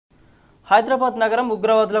హైదరాబాద్ నగరం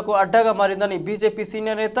ఉగ్రవాదులకు అడ్డాగా మారిందని బీజేపీ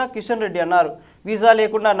సీనియర్ నేత కిషన్ రెడ్డి అన్నారు. వీసా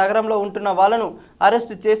లేకుండా నగరంలో ఉంటున్న వాళ్ళను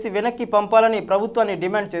అరెస్ట్ చేసి వెనక్కి పంపాలని ప్రభుత్వాన్ని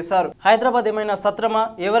డిమాండ్ చేశారు. హైదరాబాద్ ఏమైనా సత్రమా,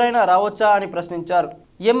 ఎవరైనా రావచ్చా అని ప్రశ్నించారు.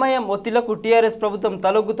 ఎంఐఎం ఒత్తిళ్లకు టీఆర్ఎస్ ప్రభుత్వం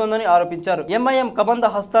తలొగ్గుతోందని ఆరోపించారు. ఎంఐఎం కబంధ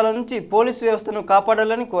హస్తాల నుంచి పోలీసు వ్యవస్థను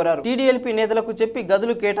కాపాడాలని కోరారు. టీడీఎల్పీ నేతలకు చెప్పి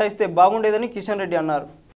గదులు కేటాయిస్తే బాగుండేదని కిషన్ రెడ్డి అన్నారు.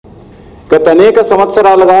 గత అనేక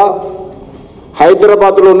సంవత్సరాలుగా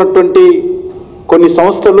హైదరాబాద్లో ఉన్నటువంటి కొన్ని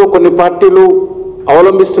సంస్థలు, కొన్ని పార్టీలు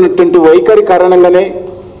అవలంబిస్తున్నటువంటి వైఖరి కారణంగానే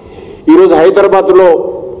ఈరోజు హైదరాబాద్లో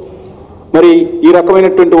మరి ఈ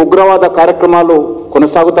రకమైనటువంటి ఉగ్రవాద కార్యక్రమాలు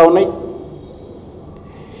కొనసాగుతూ ఉన్నాయి.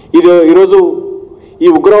 ఈరోజు ఈ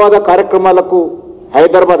ఉగ్రవాద కార్యక్రమాలకు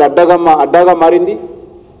హైదరాబాద్ అడ్డాగా మారింది,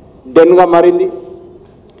 డెన్గా మారింది.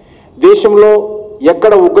 దేశంలో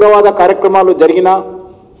ఎక్కడ ఉగ్రవాద కార్యక్రమాలు జరిగినా,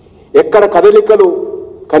 ఎక్కడ కదలికలు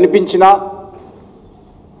కనిపించినా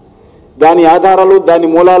దాని ఆధారాలు, దాని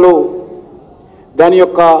మూలాలు, దాని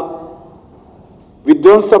యొక్క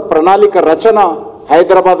విధ్వంస ప్రణాళిక రచన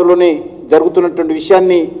హైదరాబాద్లోనే జరుగుతున్నటువంటి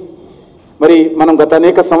విషయాన్ని మరి మనం గత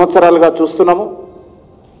అనేక సంవత్సరాలుగా చూస్తున్నాము.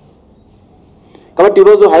 కాబట్టి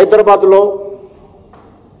ఈరోజు హైదరాబాద్లో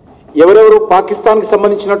ఎవరెవరు పాకిస్తాన్కి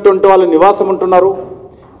సంబంధించినటువంటి వాళ్ళు నివాసం ఉంటున్నారు,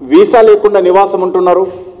 వీసా లేకుండా నివాసం ఉంటున్నారు,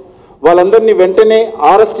 వాళ్ళందరినీ వెంటనే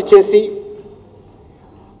అరెస్ట్ చేసి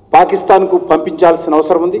పాకిస్తాన్కు పంపించాల్సిన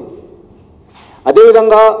అవసరం ఉంది.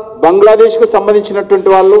 అదేవిధంగా బంగ్లాదేశ్కు సంబంధించినటువంటి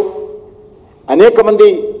వాళ్ళు అనేక మంది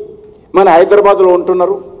మన హైదరాబాద్లో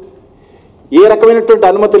ఉంటున్నారు. ఏ రకమైనటువంటి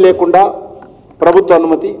అనుమతి లేకుండా, ప్రభుత్వ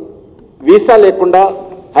అనుమతి, వీసా లేకుండా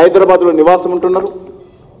హైదరాబాద్లో నివాసం ఉంటున్నారు.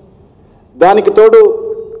 దానికి తోడు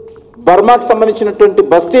బర్మాకు సంబంధించినటువంటి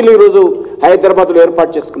బస్తీలు ఈరోజు హైదరాబాద్లో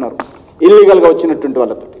ఏర్పాటు చేసుకున్నారు ఇల్లీగల్గా వచ్చినటువంటి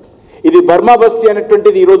వాళ్ళతో. ఇది బర్మా బస్తీ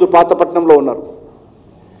అనేటువంటిది ఈరోజు పాతపట్నంలో ఉన్నారు.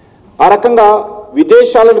 ఆ రకంగా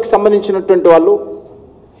విదేశాలకు సంబంధించినటువంటి వాళ్ళు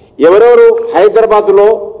ఎవరెవరు హైదరాబాద్లో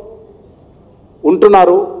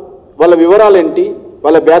ఉంటున్నారు, వాళ్ళ వివరాలు ఏంటి,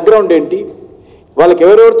 వాళ్ళ బ్యాక్గ్రౌండ్ ఏంటి, వాళ్ళకి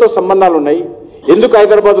ఎవరెవరితో సంబంధాలు ఉన్నాయి, ఎందుకు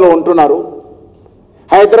హైదరాబాద్లో ఉంటున్నారు,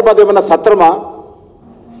 హైదరాబాద్ ఏమైనా సత్రమా,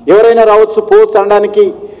 ఎవరైనా రావచ్చు పోవచ్చు అనడానికి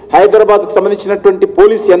హైదరాబాద్కు సంబంధించినటువంటి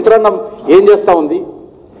పోలీస్ యంత్రాంగం ఏం చేస్తూ ఉంది,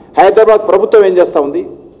 హైదరాబాద్ ప్రభుత్వం ఏం చేస్తూ ఉంది,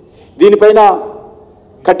 దీనిపైన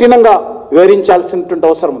కఠినంగా వివరించాల్సినటువంటి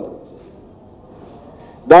అవసరం ఉంది.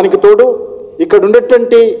 దానికి తోడు ఇక్కడ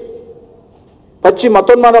ఉండేటువంటి పచ్చి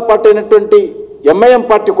మతోన్మాద పార్టీ అయినటువంటి ఎంఐఎం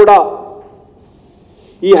పార్టీ కూడా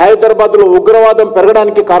ఈ హైదరాబాద్లో ఉగ్రవాదం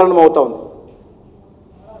పెరగడానికి కారణమవుతా ఉంది.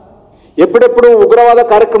 ఎప్పుడెప్పుడు ఉగ్రవాద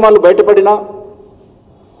కార్యక్రమాలు బయటపడినా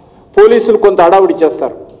పోలీసులు కొంత హడావుడి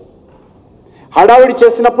చేస్తారు. హడావుడి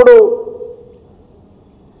చేసినప్పుడు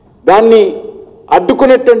దాన్ని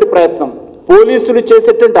అడ్డుకునేటువంటి ప్రయత్నం, పోలీసులు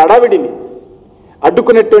చేసేటువంటి హడావిడిని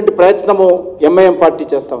అడ్డుకునేటువంటి ప్రయత్నము ఎంఐఎం పార్టీ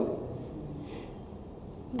చేస్తూ ఉంది.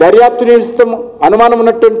 దర్యాప్తు నిమిత్తం అనుమానం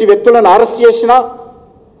ఉన్నటువంటి వ్యక్తులను అరెస్ట్ చేసినా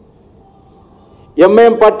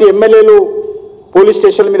ఎంఐఎం పార్టీ ఎమ్మెల్యేలు పోలీస్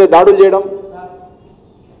స్టేషన్ల మీద దాడులు చేయడం,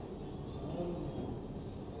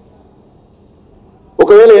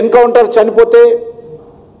 ఒకవేళ ఎన్కౌంటర్ చనిపోతే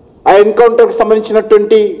ఆ ఎన్కౌంటర్కి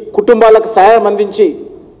సంబంధించినటువంటి కుటుంబాలకు సహాయం అందించి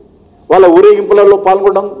వాళ్ళ ఊరేగింపులలో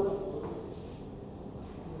పాల్గొనడం.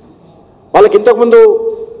 వాళ్ళకి ఇంతకుముందు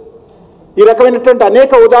ఈ రకమైనటువంటి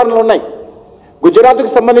అనేక ఉదాహరణలు ఉన్నాయి.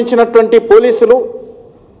 గుజరాత్కు సంబంధించినటువంటి పోలీసులు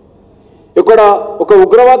ఇక్కడ ఒక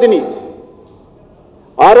ఉగ్రవాదిని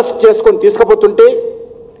అరెస్ట్ చేసుకొని తీసుకుపోతుంటే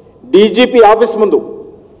డీజీపీ ఆఫీస్ ముందు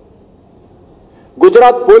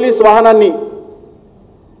గుజరాత్ పోలీస్ వాహనాన్ని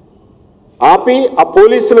ఆపి ఆ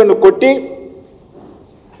పోలీసులను కొట్టి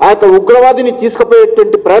ఆ యొక్క ఉగ్రవాదిని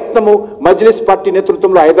తీసుకుపోయేటువంటి ప్రయత్నము మజ్లిస్ పార్టీ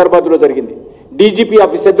నేతృత్వంలో హైదరాబాద్లో జరిగింది. డీజీపీ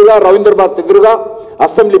ఆఫీస్ ఎదురుగా, రవీంద్ర భారత్ ఎదురుగా,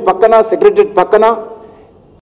 అసెంబ్లీ పక్కన, సెక్రటరియట్ పక్కన